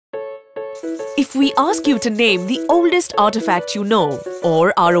If we ask you to name the oldest artifact you know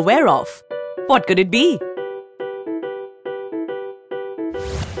or are aware of, what could it be?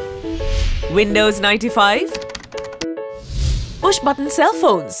 Windows 95? Push-button cell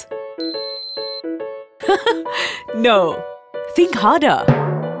phones? No. Think harder.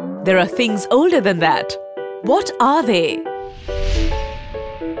 There are things older than that. What are they?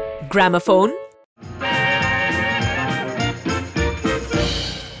 Gramophone?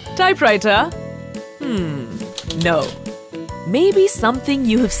 Typewriter? No. Maybe something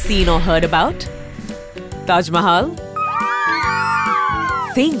you have seen or heard about? Taj Mahal?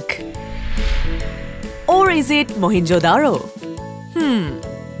 Think. Or is it Mohenjo-daro?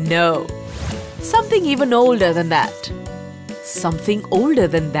 No. Something even older than that. Something older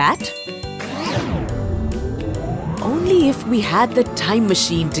than that? Only if we had the time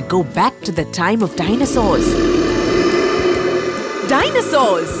machine to go back to the time of dinosaurs.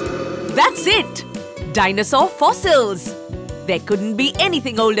 Dinosaurs! That's it! Dinosaur fossils! There couldn't be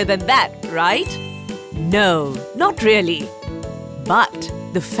anything older than that, right? No, not really. But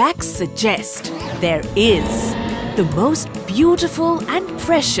the facts suggest there is the most beautiful and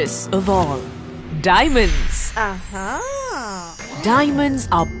precious of all. Diamonds. Diamonds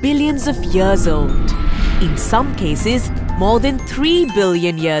are billions of years old. In some cases, more than 3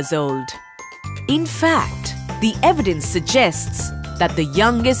 billion years old. In fact, the evidence suggests that the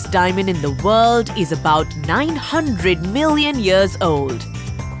youngest diamond in the world is about 900 million years old.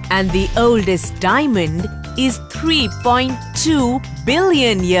 And the oldest diamond is 3.2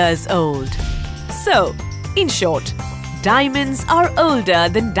 billion years old. So, in short, diamonds are older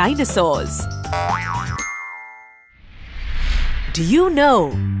than dinosaurs. Do you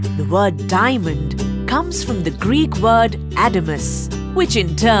know the word diamond comes from the Greek word adamas, which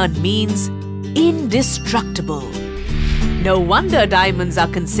in turn means indestructible. No wonder diamonds are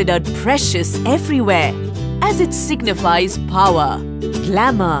considered precious everywhere, as it signifies power,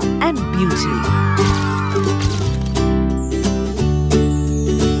 glamour, and beauty.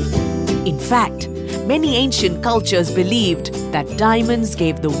 In fact, many ancient cultures believed that diamonds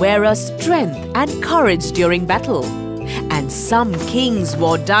gave the wearer strength and courage during battle. And some kings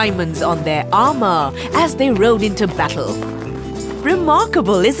wore diamonds on their armor as they rode into battle.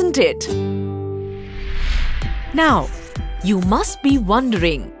 Remarkable, isn't it? Now, you must be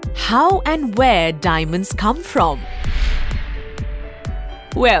wondering how and where diamonds come from.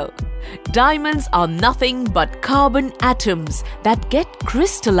 Well, diamonds are nothing but carbon atoms that get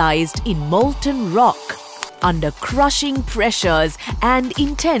crystallized in molten rock under crushing pressures and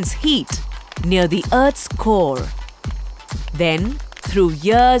intense heat near the Earth's core. Then, through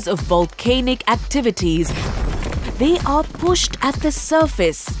years of volcanic activities, they are pushed at the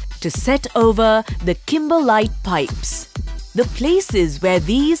surface to set over the kimberlite pipes. The places where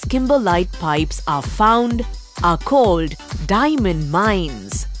these kimberlite pipes are found are called diamond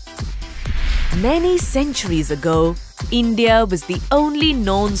mines. Many centuries ago, India was the only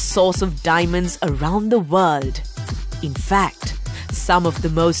known source of diamonds around the world. In fact, some of the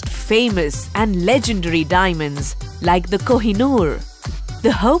most famous and legendary diamonds, like the Kohinoor,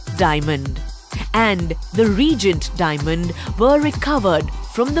 the Hope Diamond, and the Regent Diamond, were recovered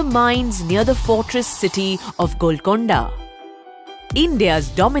from the mines near the fortress city of Golconda. India's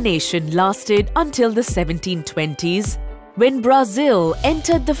domination lasted until the 1720s, when Brazil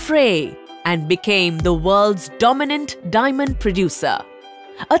entered the fray and became the world's dominant diamond producer,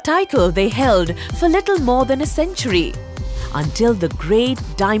 a title they held for little more than a century, until the great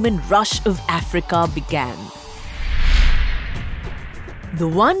diamond rush of Africa began. The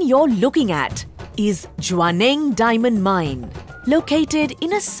one you're looking at is Jwaneng Diamond Mine, located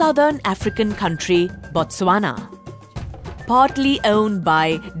in a southern African country, Botswana. Partly owned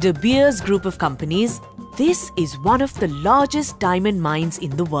by De Beers Group of companies, this is one of the largest diamond mines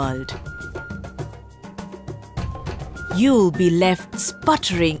in the world. You'll be left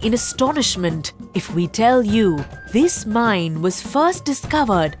sputtering in astonishment if we tell you this mine was first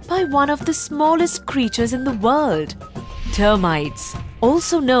discovered by one of the smallest creatures in the world, termites,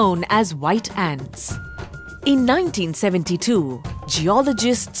 also known as white ants. In 1972,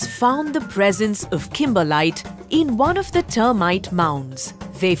 geologists found the presence of kimberlite in one of the termite mounds.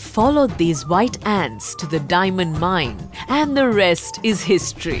 They followed these white ants to the diamond mine, and the rest is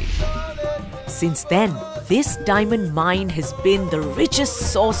history. Since then, this diamond mine has been the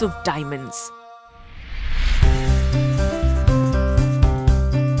richest source of diamonds.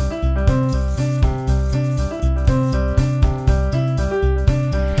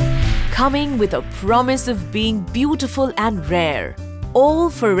 Coming with a promise of being beautiful and rare, All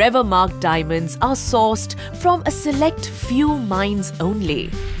Forevermark diamonds are sourced from a select few mines only,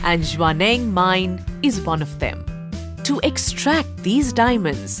 and Zhuaneng mine is one of them. To extract these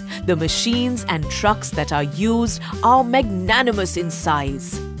diamonds, the machines and trucks that are used are magnanimous in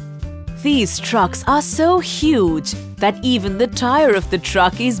size. These trucks are so huge that even the tire of the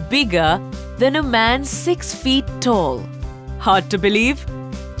truck is bigger than a man 6 feet tall. Hard to believe?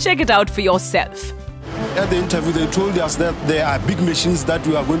 Check it out for yourself. At the interview, they told us that there are big machines that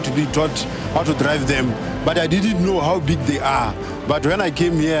we are going to be taught how to drive them, but I didn't know how big they are. But when I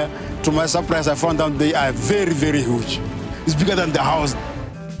came here, to my surprise, I found out they are very, very huge. It's bigger than the house.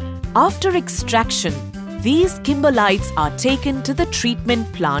 After extraction, these kimberlites are taken to the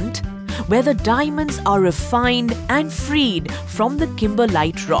treatment plant where the diamonds are refined and freed from the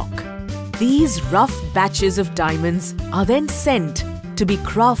kimberlite rock. These rough batches of diamonds are then sent to be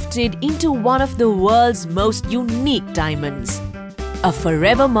crafted into one of the world's most unique diamonds, a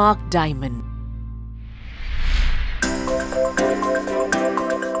Forevermark diamond.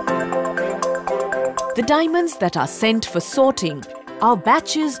 The diamonds that are sent for sorting are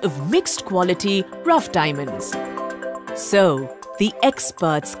batches of mixed quality rough diamonds. So, the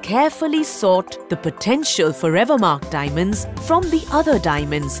experts carefully sort the potential Forevermark diamonds from the other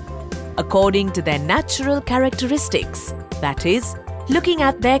diamonds according to their natural characteristics, that is, looking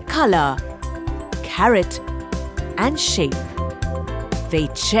at their color, carat, and shape. They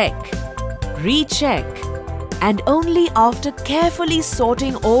check, recheck, and only after carefully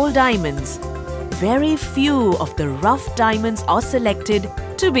sorting all diamonds, very few of the rough diamonds are selected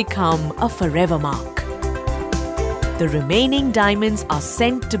to become a Forevermark. The remaining diamonds are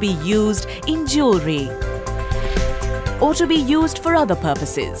sent to be used in jewelry or to be used for other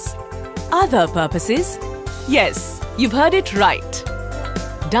purposes. Other purposes? Yes, you've heard it right.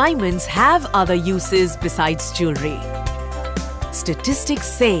 Diamonds have other uses besides jewelry. Statistics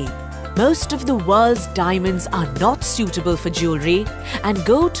say most of the world's diamonds are not suitable for jewelry and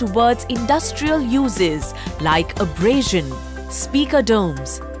go towards industrial uses like abrasion, speaker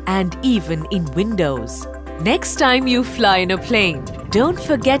domes, and even in windows. Next time you fly in a plane, don't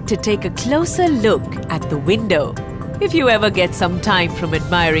forget to take a closer look at the window if you ever get some time from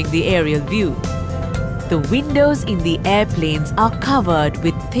admiring the aerial view. The windows in the airplanes are covered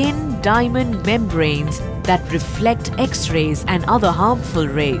with thin diamond membranes that reflect X-rays and other harmful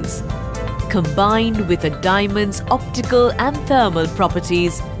rays. Combined with a diamond's optical and thermal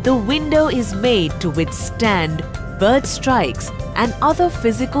properties, the window is made to withstand bird strikes and other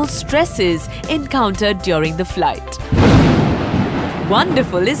physical stresses encountered during the flight.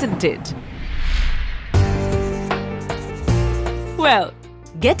 Wonderful, isn't it? Well,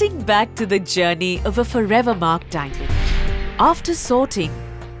 getting back to the journey of a Forevermark diamond. After sorting,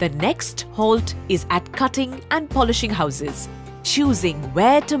 the next halt is at cutting and polishing houses. Choosing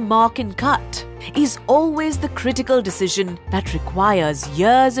where to mark and cut is always the critical decision that requires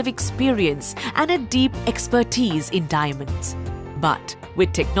years of experience and a deep expertise in diamonds. But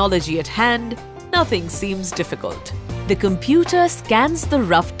with technology at hand, nothing seems difficult. The computer scans the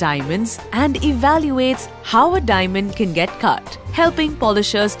rough diamonds and evaluates how a diamond can get cut, helping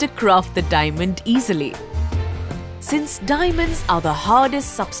polishers to craft the diamond easily. Since diamonds are the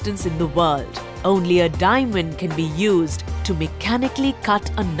hardest substance in the world, only a diamond can be used to mechanically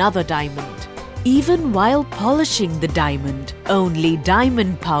cut another diamond. Even while polishing the diamond, only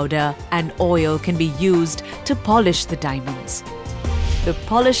diamond powder and oil can be used to polish the diamonds. The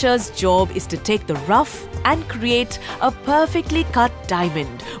polisher's job is to take the rough and create a perfectly cut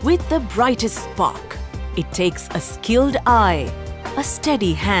diamond with the brightest spark. It takes a skilled eye, a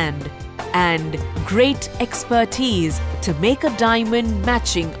steady hand, and great expertise to make a diamond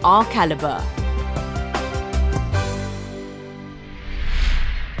matching our caliber.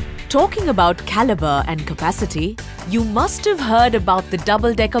 Talking about caliber and capacity, you must have heard about the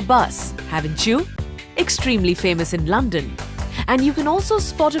double-decker bus, haven't you? Extremely famous in London. And you can also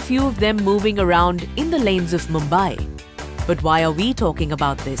spot a few of them moving around in the lanes of Mumbai. But why are we talking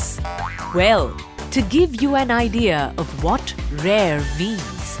about this? Well, to give you an idea of what rare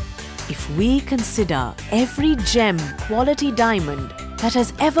means. If we consider every gem quality diamond that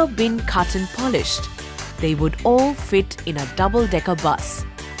has ever been cut and polished, they would all fit in a double-decker bus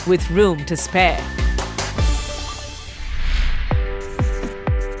with room to spare.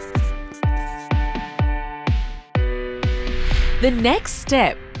 The next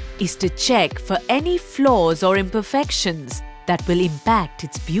step is to check for any flaws or imperfections that will impact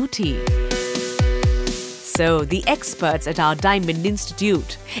its beauty. So, the experts at our Diamond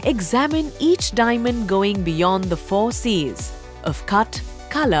Institute examine each diamond going beyond the 4 C's of cut,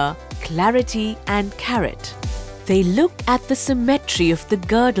 color, clarity, and carat. They look at the symmetry of the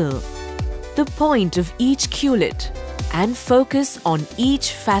girdle, the point of each culet, and focus on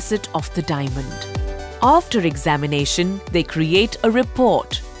each facet of the diamond. After examination, they create a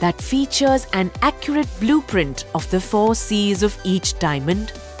report that features an accurate blueprint of the 4 C's of each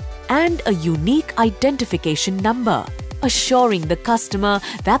diamond and a unique identification number, assuring the customer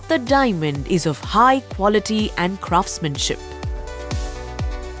that the diamond is of high quality and craftsmanship.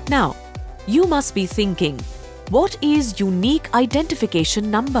 Now, you must be thinking, what is unique identification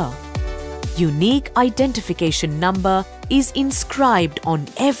number? Unique identification number is inscribed on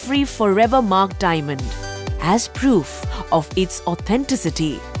every Forevermark diamond as proof of its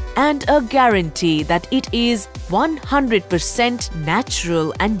authenticity and a guarantee that it is 100%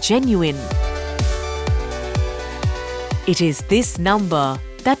 natural and genuine. It is this number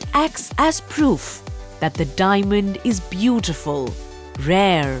that acts as proof that the diamond is beautiful,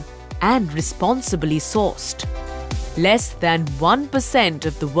 rare, and responsibly sourced. Less than 1%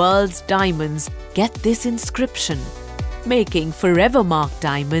 of the world's diamonds get this inscription, making Forevermark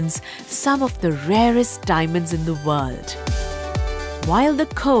diamonds some of the rarest diamonds in the world. While the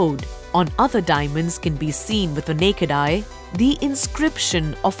code on other diamonds can be seen with the naked eye, the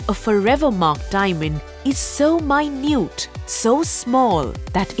inscription of a Forevermark diamond is so minute, so small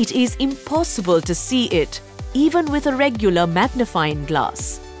that it is impossible to see it even with a regular magnifying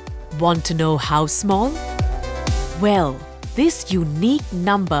glass. Want to know how small? Well, this unique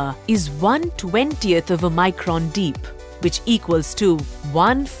number is 1/20th of a micron deep, which equals to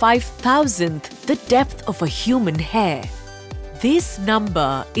 1/5000th the depth of a human hair. This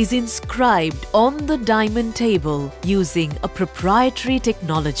number is inscribed on the diamond table using a proprietary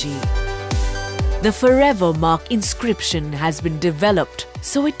technology. The Forevermark inscription has been developed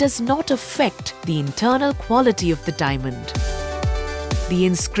so it does not affect the internal quality of the diamond. The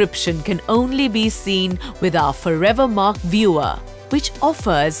inscription can only be seen with our Forevermark viewer, which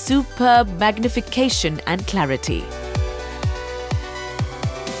offers superb magnification and clarity.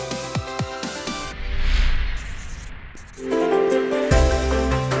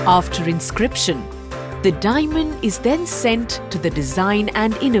 After inscription, the diamond is then sent to the design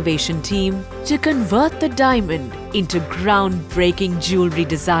and innovation team to convert the diamond into groundbreaking jewelry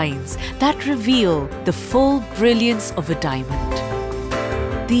designs that reveal the full brilliance of a diamond.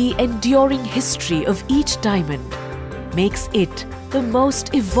 The enduring history of each diamond makes it the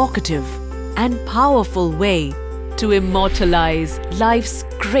most evocative and powerful way to immortalize life's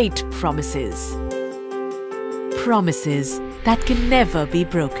great promises. Promises that can never be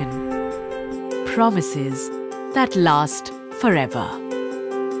broken. Promises that last forever.